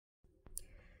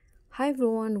Hi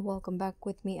everyone, welcome back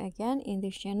with me again in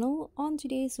this channel. On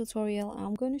today's tutorial,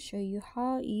 I'm going to show you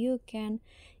how you can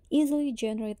easily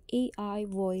generate AI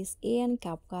voice in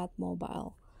CapCut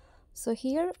Mobile. So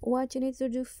here, what you need to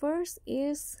do first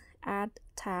is add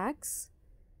tags.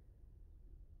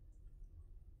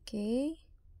 Okay,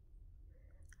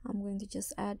 I'm going to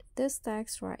just add this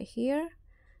text right here.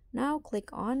 Now click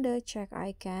on the check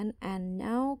icon and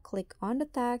now click on the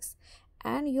text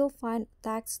and you'll find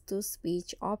text to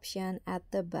speech option at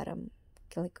the bottom.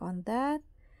 Click on that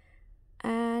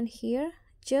and here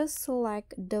just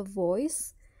select the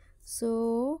voice.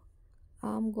 So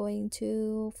I'm going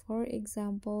to, for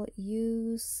example,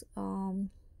 use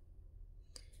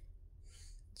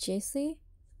Jesse.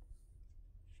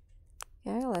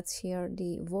 Okay, let's hear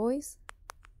the voice.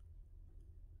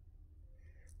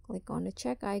 Click on the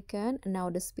check icon. Now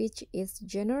the speech is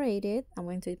generated. I'm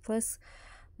going to plus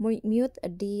mute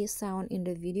the sound in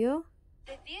the video.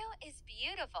 The view is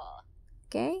beautiful.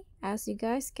 Okay, as you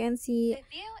guys can see, The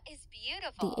view is the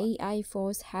beautiful. AI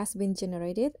voice has been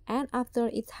generated, and after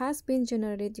it has been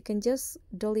generated, you can just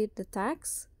delete the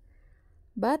text,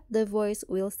 but the voice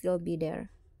will still be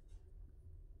there.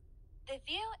 The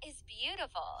view is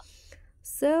beautiful.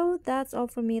 So that's all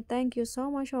from me. Thank you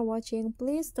so much for watching.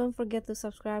 Please don't forget to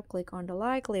subscribe, click on the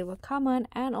like, leave a comment,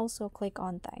 and also click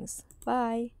on thanks.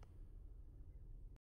 Bye.